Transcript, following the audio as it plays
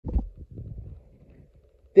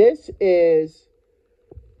This is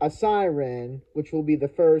a Siren, which will be the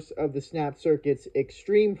first of the Snap Circuit's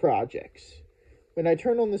extreme projects. When I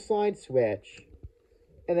turn on the slide switch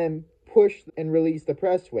and then push and release the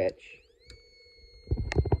press switch,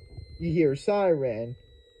 you hear a siren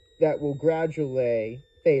that will gradually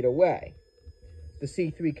fade away. The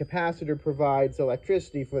C3 capacitor provides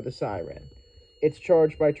electricity for the siren. It's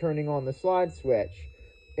charged by turning on the slide switch,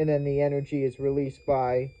 and then the energy is released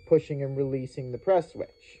by pushing and releasing the press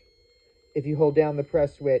switch. If you hold down the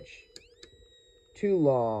press switch too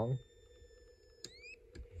long,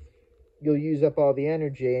 you'll use up all the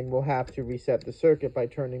energy and we'll have to reset the circuit by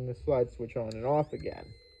turning the slide switch on and off again.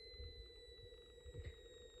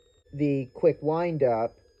 The quick wind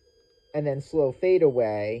up and then slow fade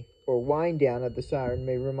away or wind down of the siren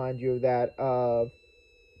may remind you of that of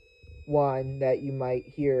one that you might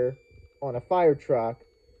hear on a fire truck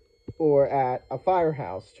or at a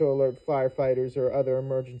firehouse to alert firefighters or other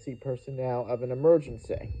emergency personnel of an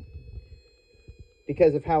emergency.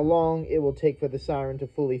 Because of how long it will take for the siren to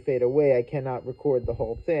fully fade away, I cannot record the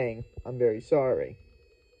whole thing. I'm very sorry.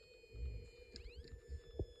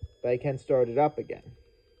 But I can start it up again.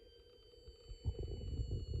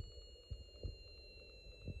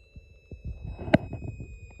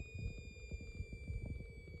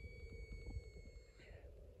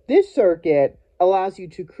 This circuit allows you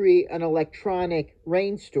to create an electronic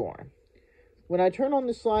rainstorm. When I turn on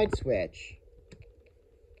the slide switch,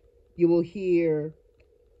 you will hear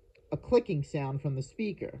a clicking sound from the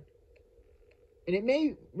speaker. And it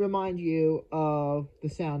may remind you of the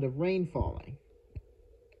sound of rain falling.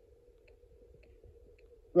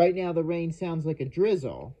 Right now the rain sounds like a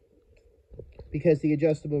drizzle because the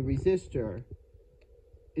adjustable resistor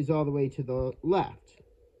is all the way to the left.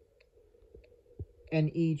 And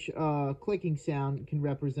each clicking sound can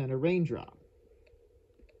represent a raindrop.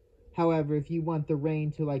 However, if you want the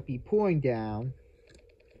rain to be pouring down,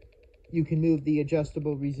 you can move the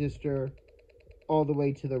adjustable resistor all the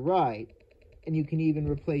way to the right, and you can even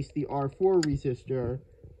replace the R4 resistor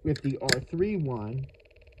with the R3 one,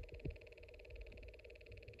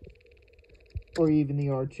 or even the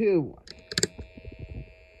R2 one.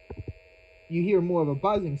 You hear more of a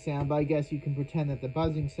buzzing sound, but I guess you can pretend that the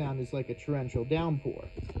buzzing sound is like a torrential downpour.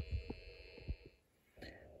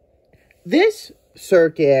 This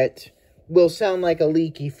circuit will sound like a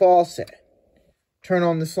leaky faucet. Turn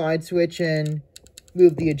on the slide switch and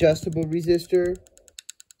move the adjustable resistor.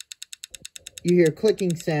 You hear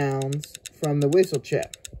clicking sounds from the whistle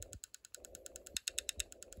chip.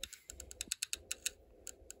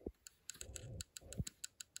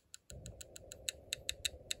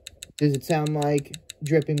 Does it sound like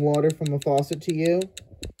dripping water from a faucet to you?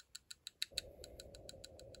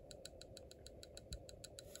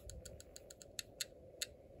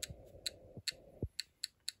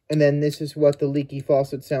 And then this is what the leaky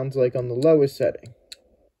faucet sounds like on the lowest setting.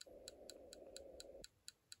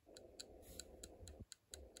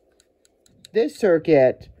 This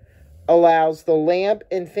circuit allows the lamp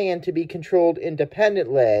and fan to be controlled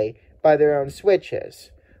independently by their own switches.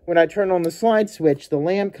 When I turn on the slide switch, the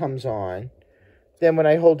lamp comes on. Then when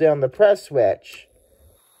I hold down the press switch,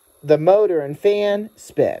 the motor and fan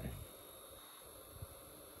spin.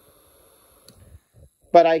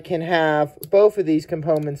 But I can have both of these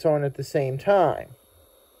components on at the same time.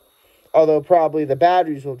 Although probably the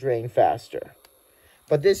batteries will drain faster.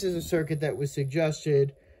 But this is a circuit that was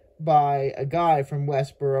suggested by a guy from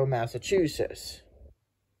Westboro, Massachusetts.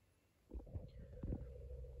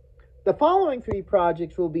 The following three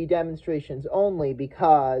projects will be demonstrations only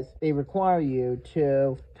because they require you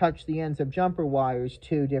to touch the ends of jumper wires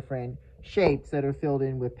to different shapes that are filled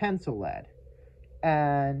in with pencil lead.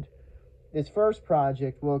 And this first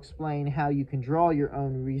project will explain how you can draw your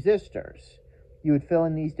own resistors. You would fill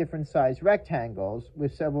in these different size rectangles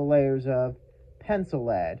with several layers of pencil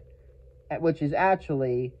lead, which is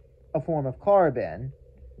actually a form of carbon,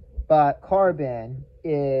 but carbon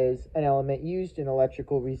is an element used in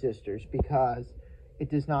electrical resistors because it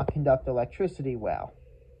does not conduct electricity well.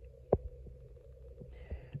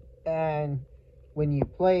 And when you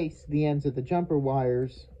place the ends of the jumper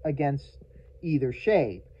wires against either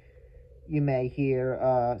shape, you may hear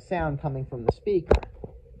a sound coming from the speaker.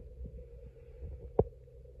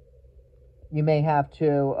 You may have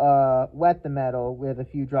to wet the metal with a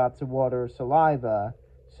few drops of water or saliva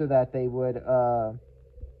so that they would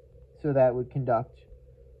would conduct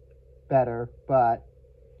better, but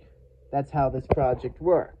that's how this project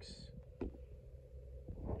works.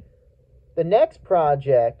 The next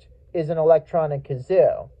project is an electronic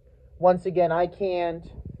kazoo. Once again, I can't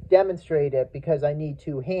demonstrate it because I need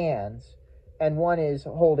two hands, and one is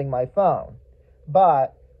holding my phone.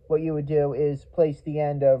 But what you would do is place the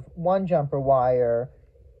end of one jumper wire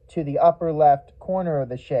to the upper left corner of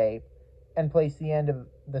the shape and place the end of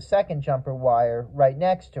the second jumper wire right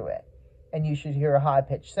next to it, and you should hear a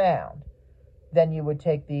high-pitched sound. Then you would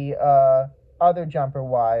take the other jumper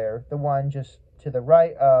wire, the one just to the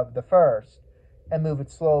right of the first, and move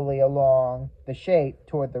it slowly along the shape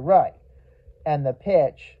toward the right, and the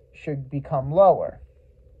pitch should become lower.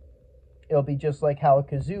 It'll be just like how a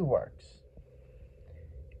kazoo works.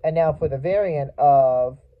 And now for the variant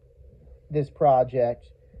of this project,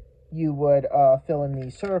 you would fill in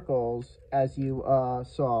these circles as you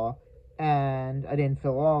saw, and I didn't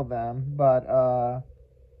fill all of them, but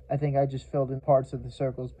I think I just filled in parts of the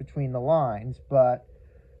circles between the lines, but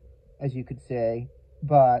as you could see,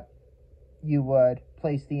 but you would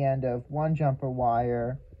place the end of one jumper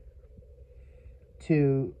wire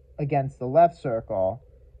against the left circle,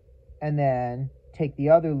 and then take the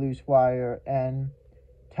other loose wire and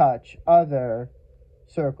touch other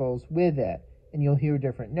circles with it, and you'll hear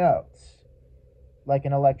different notes, like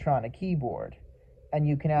an electronic keyboard. And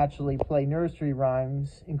you can actually play nursery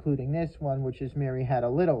rhymes, including this one, which is Mary Had a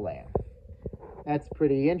Little Lamb. That's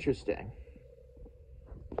pretty interesting.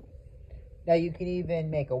 Now you can even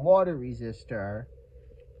make a water resistor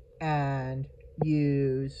and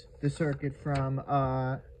use the circuit from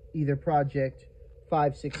either Project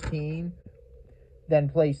 516, then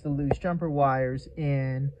place the loose jumper wires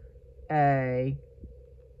in a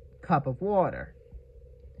cup of water,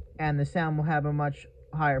 and the sound will have a much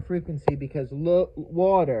higher frequency because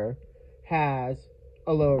water has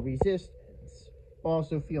a lower resistance.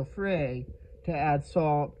 Also, feel free to add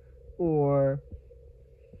salt or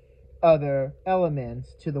other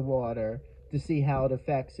elements to the water to see how it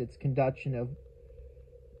affects its conduction of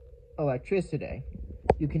electricity.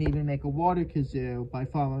 You can even make a water kazoo by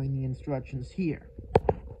following the instructions here.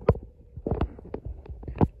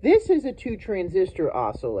 This is a two-transistor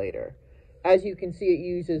oscillator. As you can see, it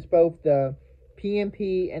uses both the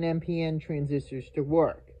PNP and NPN transistors to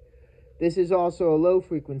work. This is also a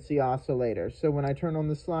low-frequency oscillator, so when I turn on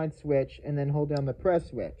the slide switch and then hold down the press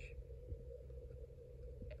switch,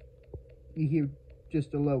 you hear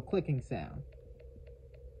just a low clicking sound.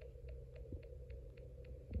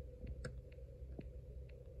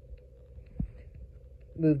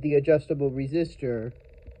 Move the adjustable resistor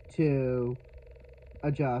to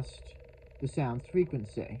adjust the sound's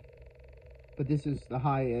frequency, but this is the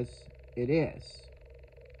highest it is.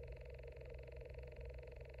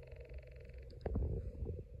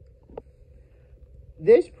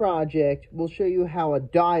 This project will show you how a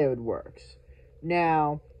diode works.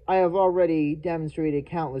 Now, I have already demonstrated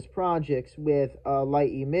countless projects with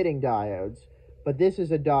light emitting diodes, but this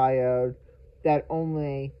is a diode that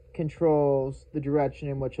only controls the direction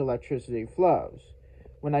in which electricity flows.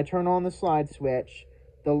 When I turn on the slide switch,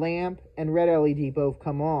 the lamp and red LED both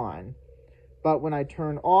come on, but when I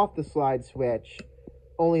turn off the slide switch,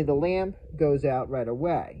 only the lamp goes out right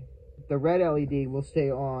away. The red LED will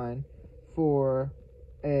stay on for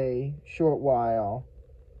a short while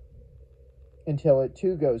until it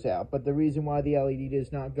too goes out. But the reason why the LED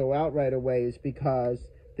does not go out right away is because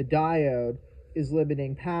the diode is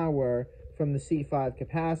limiting power from the C5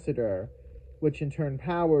 capacitor, which in turn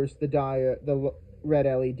powers the red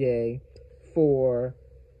LED for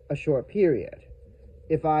a short period.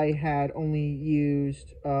 If I had only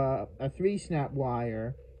used a 3-snap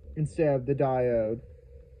wire instead of the diode,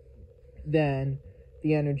 then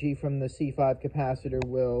the energy from the C5 capacitor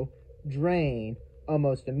will drain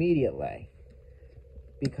almost immediately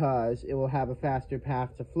because it will have a faster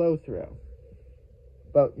path to flow through.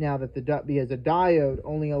 But now that because a diode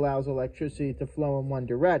only allows electricity to flow in one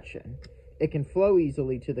direction, it can flow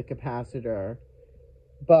easily to the capacitor,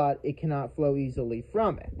 but it cannot flow easily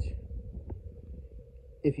from it,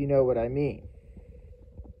 if you know what I mean.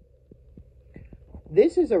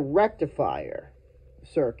 This is a rectifier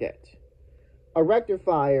circuit. A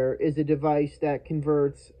rectifier is a device that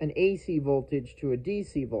converts an AC voltage to a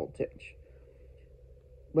DC voltage.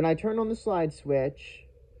 When I turn on the slide switch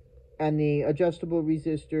and the adjustable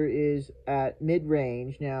resistor is at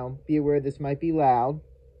mid-range, now be aware this might be loud,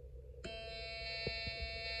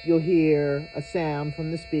 you'll hear a sound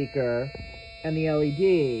from the speaker, and the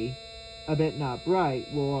LED, a bit not bright,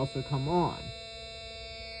 will also come on.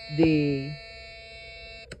 The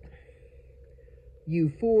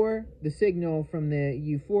U4, the signal from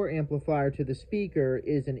the U4 amplifier to the speaker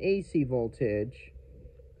is an AC voltage,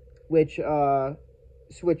 which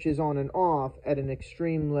switches on and off at an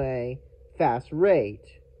extremely fast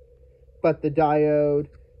rate. But the diode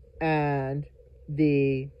and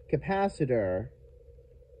the capacitor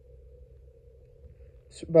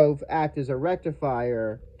both act as a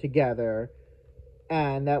rectifier together,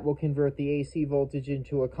 and that will convert the AC voltage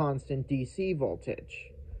into a constant DC voltage.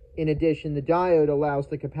 In addition, the diode allows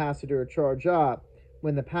the capacitor to charge up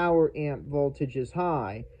when the power amp voltage is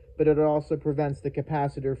high, but it also prevents the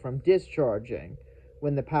capacitor from discharging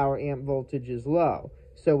when the power amp voltage is low.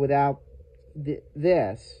 So without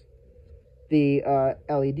this, the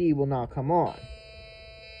LED will not come on.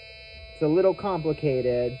 It's a little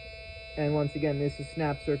complicated, and once again, this is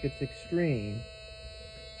Snap Circuits Extreme,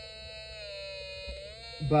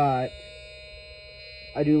 but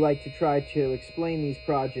I do like to try to explain these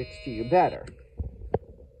projects to you better,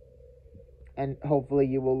 and hopefully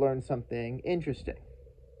you will learn something interesting.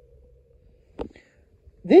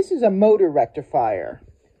 This is a motor rectifier.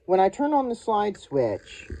 When I turn on the slide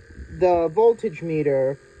switch, the voltage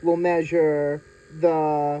meter will measure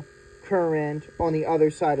the current on the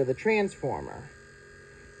other side of the transformer.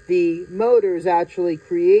 The motor is actually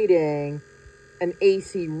creating an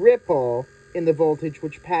AC ripple in the voltage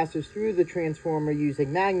which passes through the transformer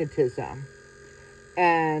using magnetism.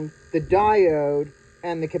 And the diode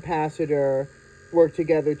and the capacitor work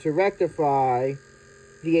together to rectify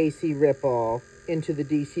the AC ripple into the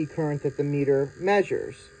DC current that the meter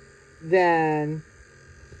measures. Then,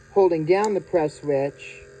 holding down the press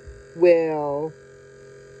switch will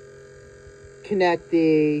connect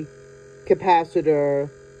the capacitor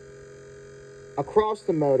across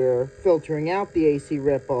the motor, filtering out the AC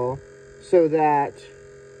ripple so that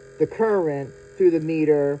the current through the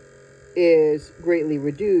meter is greatly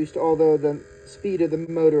reduced, although the speed of the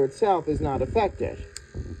motor itself is not affected.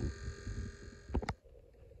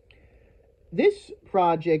 This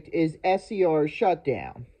project is SCR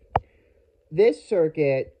Shutdown. This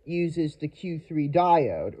circuit uses the Q3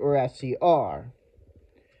 diode, or SCR.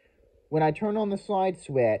 When I turn on the slide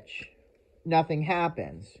switch, nothing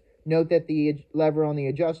happens. Note that the lever on the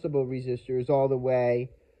adjustable resistor is all the way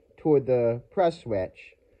toward the press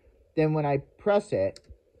switch. Then when I press it,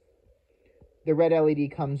 the red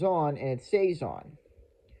LED comes on and it stays on.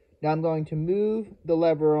 Now I'm going to move the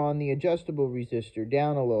lever on the adjustable resistor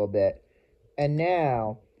down a little bit, and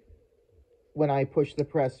now when I push the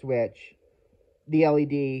press switch, the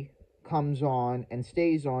LED comes on and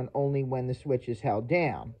stays on only when the switch is held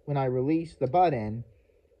down. When I release the button,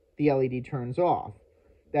 the LED turns off.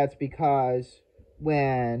 That's because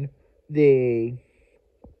when the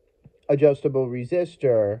adjustable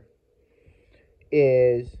resistor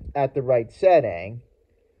is at the right setting,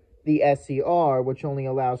 the SCR, which only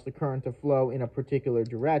allows the current to flow in a particular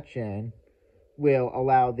direction, will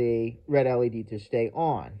allow the red LED to stay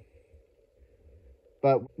on.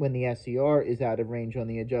 But when the SCR is out of range on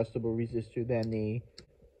the adjustable resistor, then the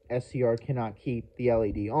SCR cannot keep the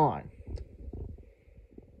LED on.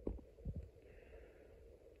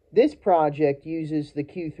 This project uses the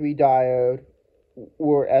Q3 diode,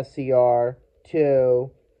 or SCR,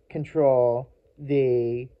 to control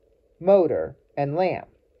the motor and lamp.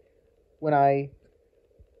 When I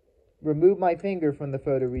remove my finger from the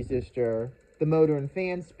photoresistor, the motor and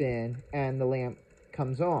fan spin and the lamp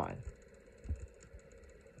comes on.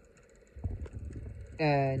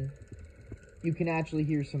 And you can actually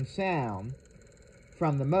hear some sound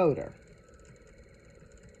from the motor.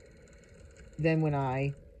 Then when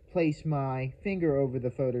I place my finger over the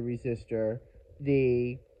photoresistor,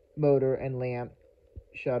 the motor and lamp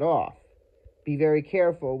shut off. Be very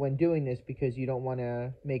careful when doing this because you don't want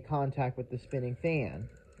to make contact with the spinning fan.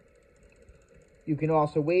 You can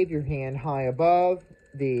also wave your hand high above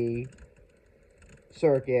the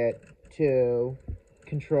circuit to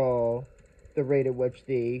control the rate at which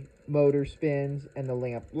the motor spins and the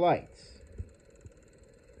lamp lights.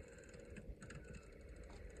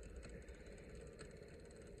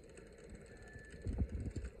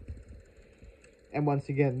 And once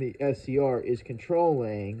again, the SCR is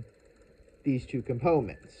controlling these two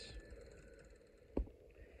components.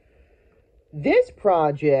 This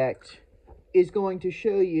project is going to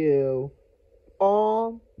show you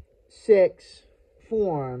all 6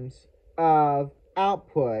 forms of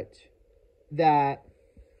output that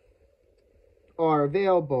are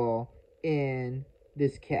available in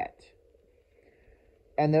this kit.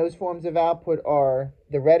 And those forms of output are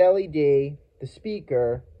the red LED, the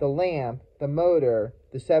speaker, the lamp, the motor,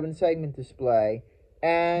 the 7-segment display,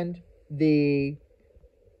 and the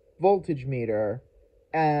voltage meter.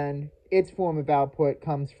 And its form of output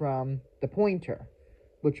comes from the pointer,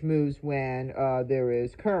 which moves when there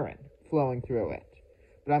is current flowing through it.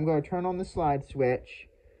 But I'm going to turn on the slide switch,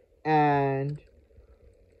 and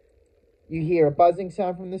you hear a buzzing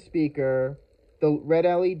sound from the speaker, the red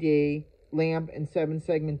LED, lamp, and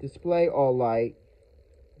 7-segment display all light,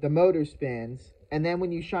 the motor spins, And then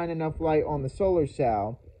when you shine enough light on the solar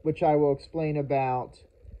cell, which I will explain about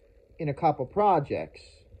in a couple projects,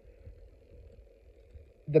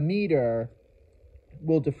 the meter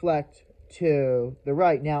will deflect to the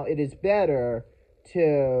right. Now, it is better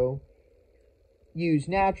to use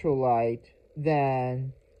natural light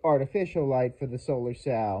than artificial light for the solar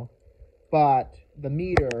cell, but the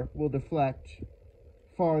meter will deflect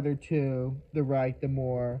farther to the right the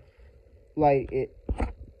more light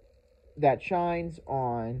that shines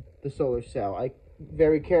on the solar cell.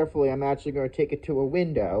 Very carefully, I'm actually going to take it to a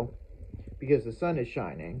window because the sun is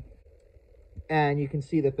shining, and you can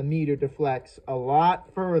see that the meter deflects a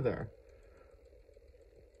lot further.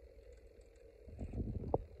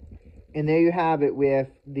 And there you have it with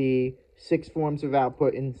the 6 forms of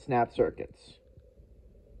output in snap circuits.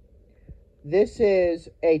 This is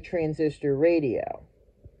a transistor radio.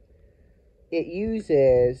 It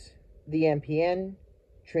uses the NPN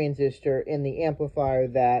transistor in the amplifier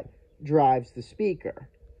that drives the speaker.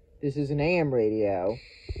 This is an AM radio,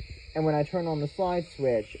 and when I turn on the slide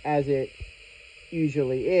switch, as it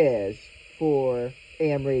usually is for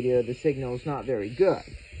AM radio, the signal is not very good.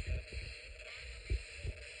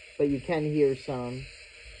 But you can hear someone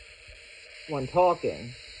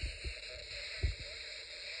talking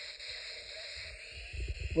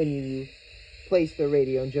when you place the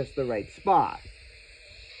radio in just the right spot.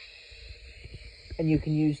 And you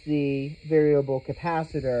can use the variable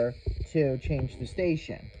capacitor to change the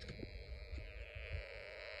station.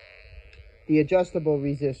 The adjustable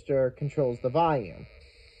resistor controls the volume,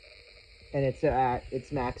 and it's at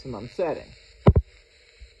its maximum setting.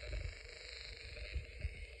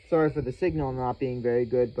 Sorry for the signal not being very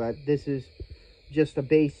good, but this is just a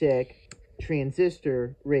basic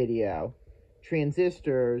transistor radio.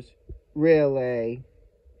 Transistors really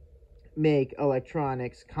make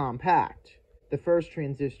electronics compact. The first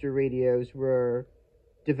transistor radios were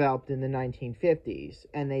developed in the 1950s,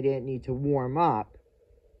 and they didn't need to warm up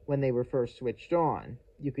when they were first switched on.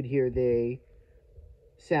 You could hear the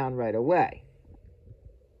sound right away.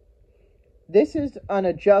 This is an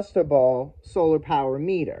adjustable solar power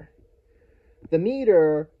meter. The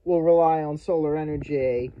meter will rely on solar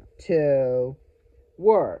energy to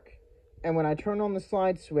work. And when I turn on the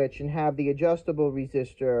slide switch and have the adjustable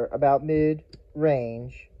resistor about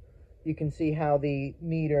mid-range, you can see how the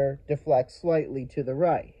meter deflects slightly to the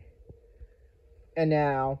right. And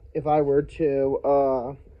now, if I were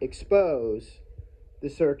to expose the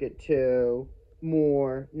circuit to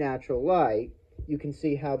more natural light, you can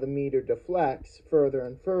see how the meter deflects further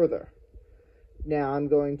and further. Now I'm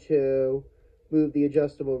going to move the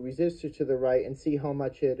adjustable resistor to the right and see how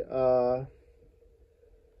much it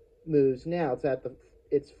moves now. It's at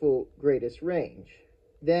its full greatest range.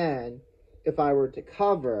 Then, if I were to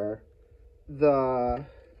cover the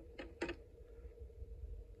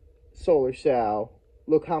solar cell,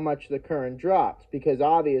 look how much the current drops, because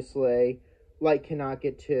obviously light cannot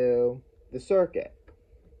get to the circuit.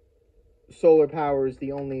 Solar power is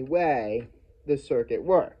the only way the circuit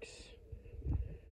works.